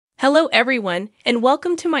Hello everyone, and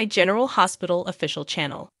welcome to my General Hospital official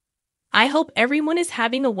channel. I hope everyone is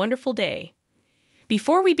having a wonderful day.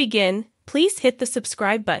 Before we begin, please hit the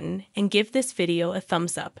subscribe button and give this video a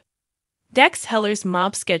thumbs up. Dex Heller's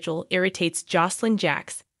mob schedule irritates Josslyn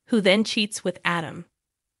Jax, who then cheats with Adam.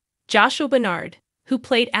 Joshua Bernard, who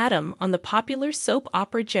played Adam on the popular soap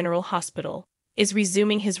opera General Hospital, is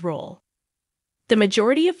resuming his role. The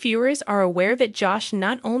majority of viewers are aware that Josh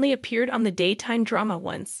not only appeared on the daytime drama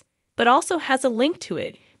once, but also has a link to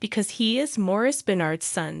it because he is Maurice Bernard's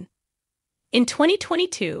son. In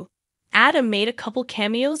 2022, Adam made a couple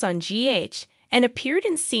cameos on GH and appeared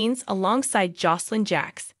in scenes alongside Josslyn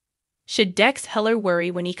Jax. Should Dex Heller worry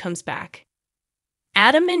when he comes back?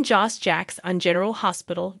 Adam and Joss Jax on General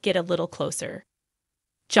Hospital get a little closer.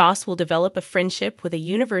 Joss will develop a friendship with a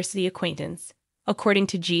university acquaintance, according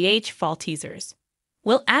to GH fall teasers.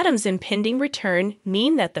 Will Adam's impending return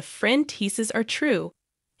mean that the friend teases are true?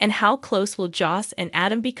 And how close will Joss and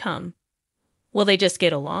Adam become? Will they just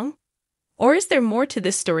get along? Or is there more to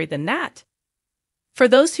this story than that? For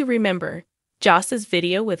those who remember, Joss's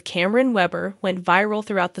video with Cameron Weber went viral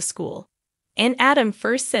throughout the school, and Adam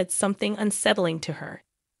first said something unsettling to her.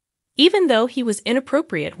 Even though he was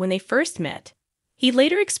inappropriate when they first met, he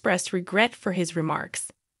later expressed regret for his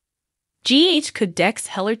remarks. Could Dex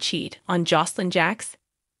Heller cheat on Josslyn Jax?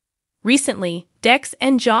 Recently, Dex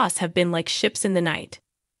and Joss have been like ships in the night.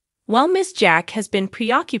 While Miss Jack has been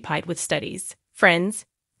preoccupied with studies, friends,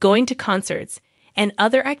 going to concerts, and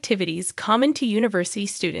other activities common to university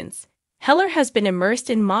students, Heller has been immersed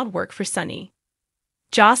in mod work for Sunny.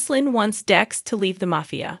 Josslyn wants Dex to leave the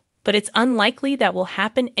mafia, but it's unlikely that will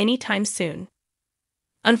happen anytime soon.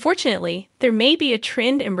 Unfortunately, there may be a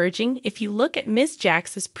trend emerging if you look at Miss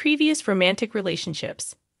Jax's previous romantic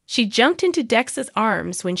relationships. She jumped into Dex's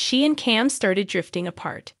arms when she and Cam started drifting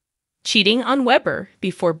apart, cheating on Weber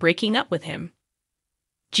before breaking up with him.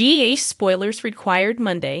 GH spoilers required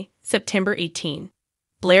Monday, September 18.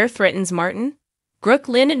 Blair threatens Martin,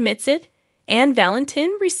 Brooklyn admits it, and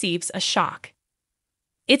Valentin receives a shock.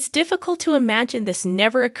 It's difficult to imagine this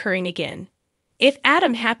never occurring again. If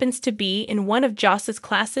Adam happens to be in one of Joss's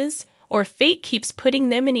classes, or fate keeps putting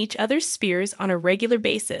them in each other's spheres on a regular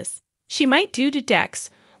basis, she might do to Dex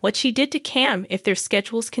what she did to Cam if their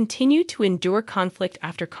schedules continue to endure conflict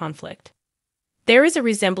after conflict. There is a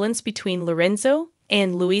resemblance between Lorenzo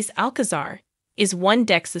and Luis Alcazar, is one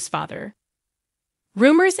Dex's father.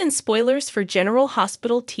 Rumors and spoilers for General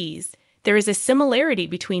Hospital tease there is a similarity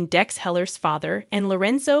between Dex Heller's father and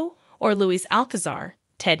Lorenzo or Luis Alcazar,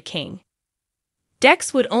 Ted King.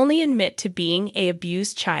 Dex would only admit to being an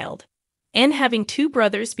abused child and having two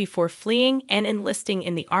brothers before fleeing and enlisting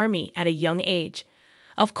in the army at a young age.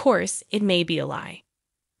 Of course, it may be a lie.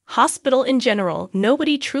 Hospital in general,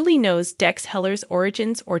 nobody truly knows Dex Heller's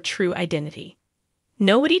origins or true identity.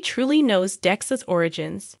 Nobody truly knows Dex's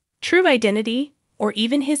origins, true identity, or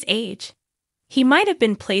even his age. He might have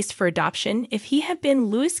been placed for adoption if he had been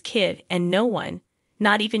Louis' kid and no one,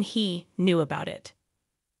 not even he, knew about it.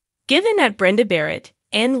 Given that Brenda Barrett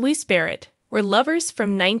and Louis Barrett were lovers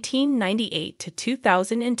from 1998 to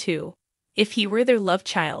 2002, if he were their love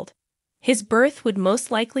child, his birth would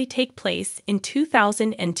most likely take place in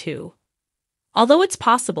 2002. Although it's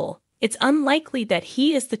possible, it's unlikely that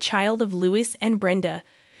he is the child of Louis and Brenda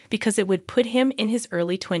because it would put him in his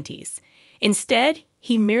early 20s. Instead,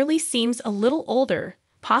 he merely seems a little older,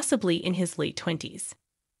 possibly in his late 20s.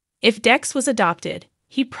 If Dex was adopted,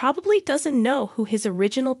 he probably doesn't know who his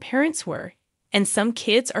original parents were, and some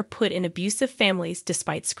kids are put in abusive families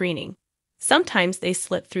despite screening. Sometimes they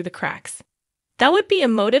slip through the cracks. That would be a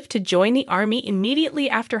motive to join the army immediately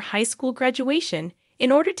after high school graduation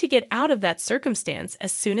in order to get out of that circumstance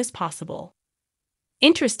as soon as possible.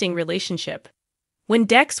 Interesting relationship. When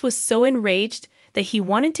Dex was so enraged that he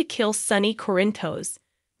wanted to kill Sonny Corinthos,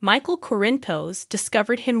 Michael Corinthos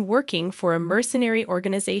discovered him working for a mercenary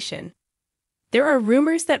organization. There are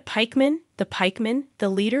rumors that Pikeman, the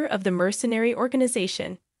leader of the mercenary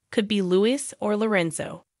organization, could be Louis or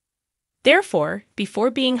Lorenzo. Therefore, before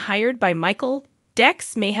being hired by Michael,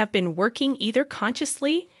 Dex may have been working either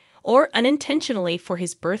consciously or unintentionally for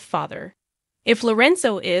his birth father. If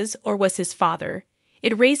Lorenzo is or was his father,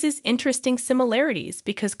 it raises interesting similarities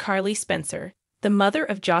because Carly Spencer, the mother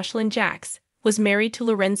of Josslyn Jax, was married to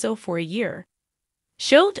Lorenzo for a year.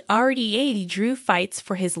 Showed RDA Drew fights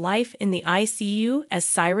for his life in the ICU as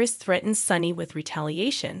Cyrus threatens Sonny with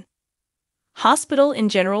retaliation. Hospital in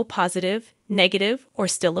general positive, negative, or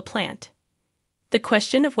still a plant. The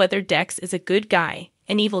question of whether Dex is a good guy,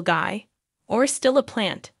 an evil guy, or still a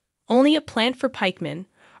plant, only a plant for Pikeman,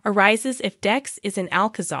 arises if Dex is an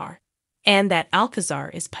Alcazar, and that Alcazar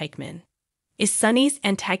is Pikeman. Is Sunny's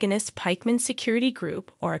antagonist Pikeman's security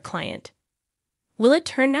group or a client? Will it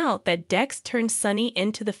turn out that Dex turned Sunny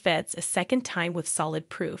into the feds a second time with solid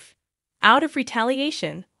proof, out of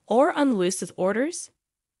retaliation or on Lewis's orders?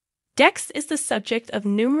 Dex is the subject of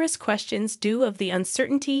numerous questions due of the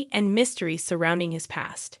uncertainty and mystery surrounding his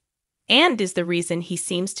past, and is the reason he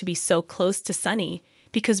seems to be so close to Sunny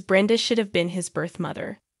because Brenda should have been his birth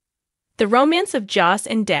mother. The romance of Joss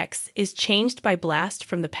and Dex is changed by blast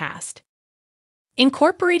from the past.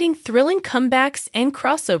 Incorporating thrilling comebacks and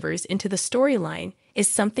crossovers into the storyline is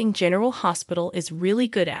something General Hospital is really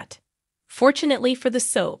good at. Fortunately for the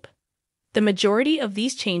soap, the majority of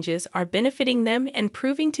these changes are benefiting them and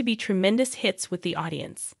proving to be tremendous hits with the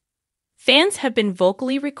audience. Fans have been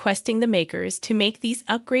vocally requesting the makers to make these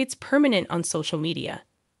upgrades permanent on social media.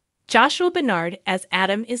 Joshua Bernard as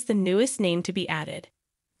Adam is the newest name to be added.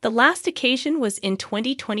 The last occasion was in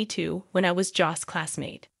 2022 when I was Joss'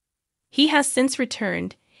 classmate. He has since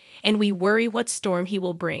returned, and we worry what storm he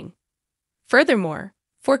will bring. Furthermore,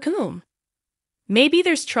 for whom? Maybe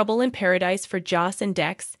there's trouble in paradise for Joss and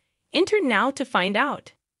Dex. Enter now to find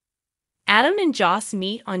out. Adam and Joss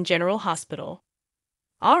meet on General Hospital.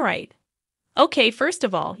 All right. Okay, first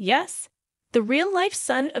of all, yes, the real-life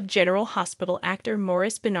son of General Hospital actor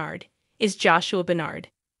Maurice Bernard is Joshua Bernard.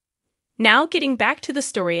 Now getting back to the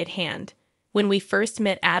story at hand, when we first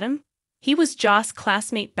met Adam, he was Joss'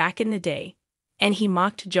 classmate back in the day, and he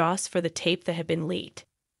mocked Joss for the tape that had been leaked.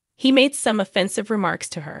 He made some offensive remarks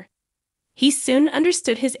to her. He soon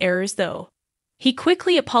understood his errors, though. He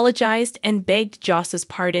quickly apologized and begged Joss's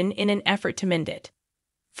pardon in an effort to mend it.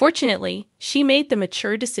 Fortunately, she made the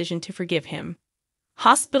mature decision to forgive him.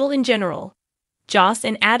 Hospital in general. Joss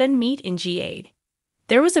and Adam meet in G8.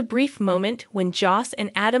 There was a brief moment when Joss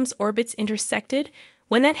and Adam's orbits intersected.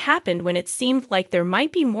 When that happened, when it seemed like there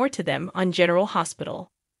might be more to them on General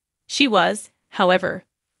Hospital. She was, however,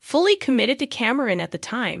 fully committed to Cameron at the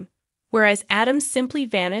time, whereas Adam simply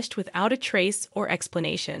vanished without a trace or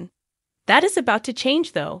explanation. That is about to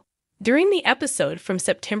change, though. During the episode from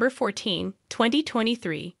September 14,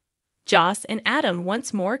 2023, Joss and Adam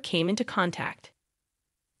once more came into contact.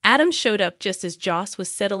 Adam showed up just as Joss was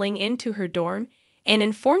settling into her dorm and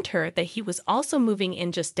informed her that he was also moving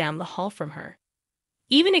in just down the hall from her.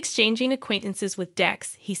 Even exchanging acquaintances with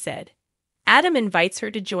Dex, he said. Adam invites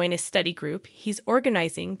her to join a study group he's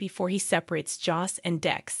organizing before he separates Joss and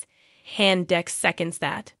Dex, and Dex seconds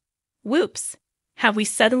that. Whoops! Have we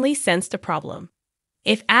suddenly sensed a problem?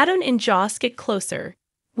 If Adam and Joss get closer,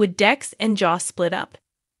 would Dex and Joss split up?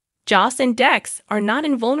 Joss and Dex are not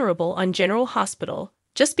invulnerable on General Hospital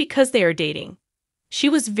just because they are dating. She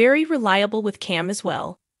was very reliable with Cam as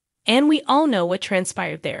well, and we all know what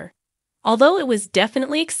transpired there. Although it was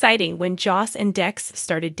definitely exciting when Joss and Dex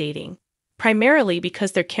started dating, primarily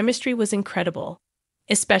because their chemistry was incredible,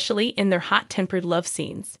 especially in their hot-tempered love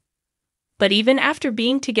scenes. But even after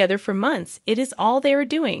being together for months, it is all they are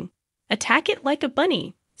doing. Attack it like a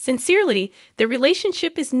bunny. Sincerely, their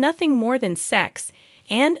relationship is nothing more than sex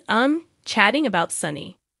and, chatting about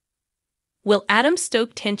Sunny. Will Adam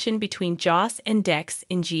stoke tension between Joss and Dex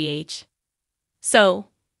in GH? So,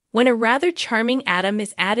 when a rather charming Adam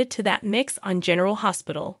is added to that mix on General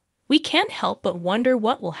Hospital, we can't help but wonder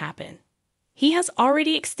what will happen. He has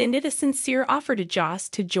already extended a sincere offer to Joss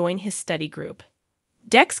to join his study group.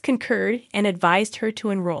 Dex concurred and advised her to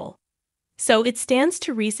enroll. So it stands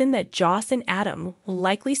to reason that Joss and Adam will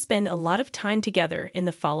likely spend a lot of time together in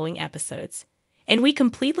the following episodes. And we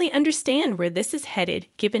completely understand where this is headed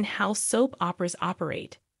given how soap operas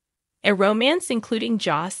operate. A romance including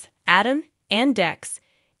Joss, Adam, and Dex.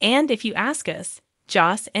 And if you ask us,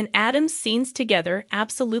 Joss and Adam's scenes together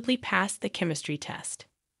absolutely passed the chemistry test.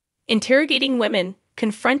 Interrogating women,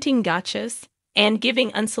 confronting gotchas, and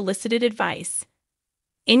giving unsolicited advice.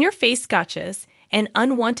 In-your-face gotchas and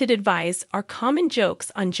unwanted advice are common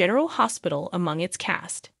jokes on General Hospital among its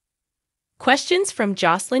cast. Questions from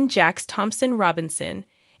Josslyn Jax Thompson Robinson,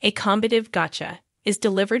 a combative gotcha, is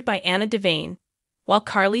delivered by Anna Devane, while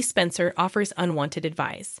Carly Spencer offers unwanted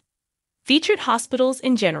advice. Featured hospitals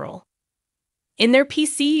in general. In their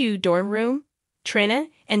PCU dorm room, Trina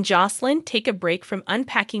and Josslyn take a break from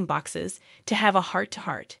unpacking boxes to have a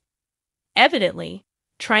heart-to-heart. Evidently,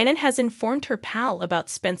 Trina has informed her pal about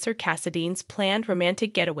Spencer Cassidy's planned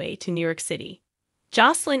romantic getaway to New York City.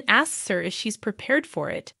 Josslyn asks her if she's prepared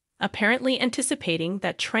for it, apparently anticipating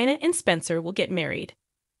that Trina and Spencer will get married.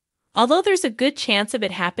 Although there's a good chance of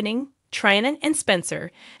it happening, Trina and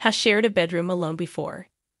Spencer have shared a bedroom alone before.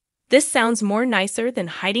 This sounds more nicer than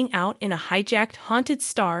hiding out in a hijacked haunted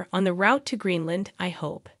star on the route to Greenland, I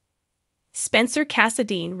hope. Spencer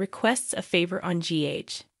Cassadine requests a favor on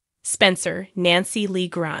GH. Spencer, Nancy Lee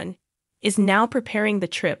Grahn, is now preparing the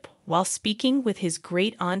trip while speaking with his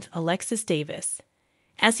great-aunt Alexis Davis.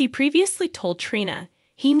 As he previously told Trina,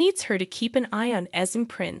 he needs her to keep an eye on Esm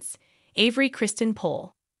Prince, Avery Kristen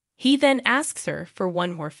Pohl. He then asks her for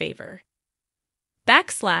one more favor.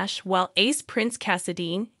 While Ace Prince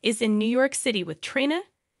Cassadine is in New York City with Trina,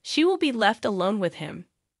 she will be left alone with him.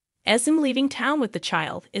 Esm leaving town with the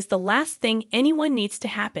child is the last thing anyone needs to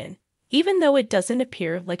happen, even though it doesn't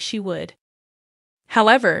appear like she would.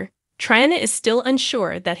 However, Trina is still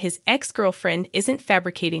unsure that his ex-girlfriend isn't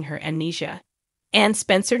fabricating her amnesia, and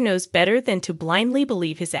Spencer knows better than to blindly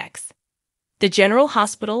believe his ex. The General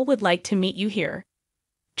Hospital would like to meet you here.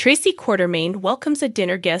 Tracy Quartermain welcomes a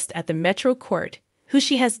dinner guest at the Metro Court, who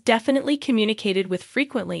she has definitely communicated with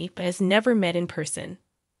frequently but has never met in person.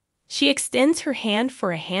 She extends her hand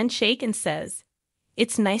for a handshake and says,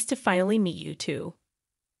 "It's nice to finally meet you two."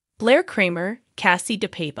 Blair Kramer, Cassie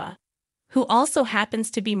DePapa, who also happens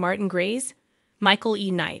to be Martin Gray's, Michael E.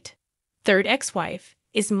 Knight, third ex-wife,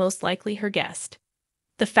 is most likely her guest.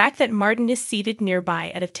 The fact that Martin is seated nearby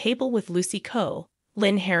at a table with Lucy Coe,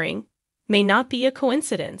 Lynn Herring, may not be a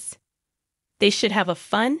coincidence. They should have a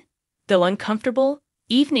fun, though uncomfortable,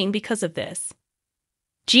 evening because of this.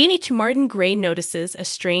 GH Martin Gray notices a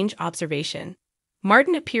strange observation.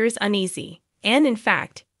 Martin appears uneasy, and in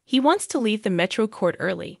fact, he wants to leave the Metro Court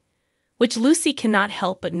early, which Lucy cannot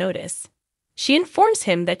help but notice. She informs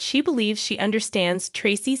him that she believes she understands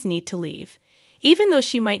Tracy's need to leave, even though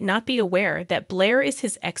she might not be aware that Blair is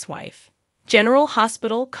his ex-wife. General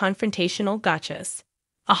Hospital confrontational gotchas.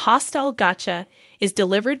 A hostile gotcha is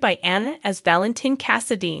delivered by Anna as Valentin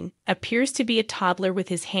Cassadine appears to be a toddler with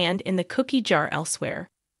his hand in the cookie jar elsewhere.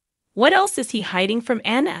 "What else is he hiding from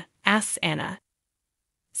Anna?" asks Anna.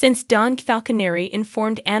 Since Don Falconeri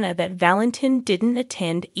informed Anna that Valentin didn't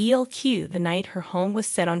attend ELQ the night her home was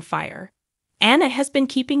set on fire, Anna has been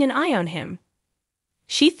keeping an eye on him.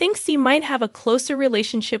 She thinks he might have a closer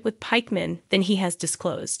relationship with Pikeman than he has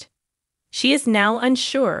disclosed. She is now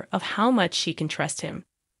unsure of how much she can trust him.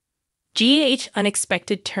 GH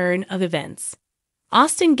unexpected turn of events.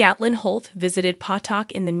 Austin Gatlin Holt visited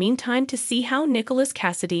Potok in the meantime to see how Nicholas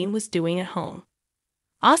Cassadine was doing at home.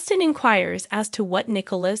 Austin inquires as to what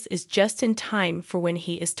Nicholas is just in time for when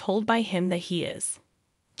he is told by him that he is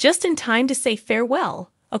just in time to say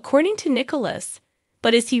farewell, according to Nicholas.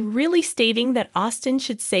 But is he really stating that Austin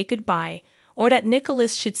should say goodbye, or that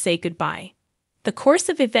Nicholas should say goodbye? The course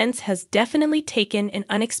of events has definitely taken an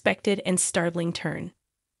unexpected and startling turn.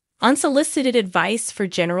 Unsolicited advice for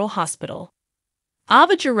General Hospital.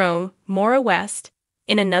 Ava Jerome, Maura West,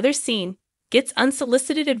 in another scene, gets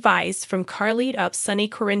unsolicited advice from Carly up Sonny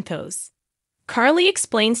Corinthos. Carly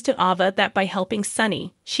explains to Ava that by helping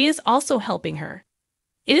Sonny, she is also helping her.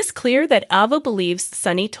 It is clear that Ava believes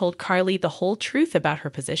Sonny told Carly the whole truth about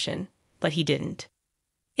her position, but he didn't.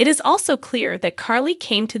 It is also clear that Carly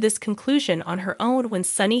came to this conclusion on her own when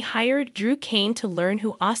Sonny hired Drew Kane to learn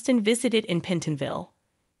who Austin visited in Pentonville.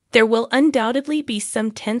 There will undoubtedly be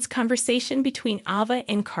some tense conversation between Ava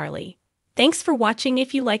and Carly. Thanks for watching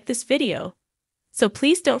if you like this video. So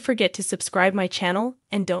please don't forget to subscribe my channel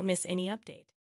and don't miss any update.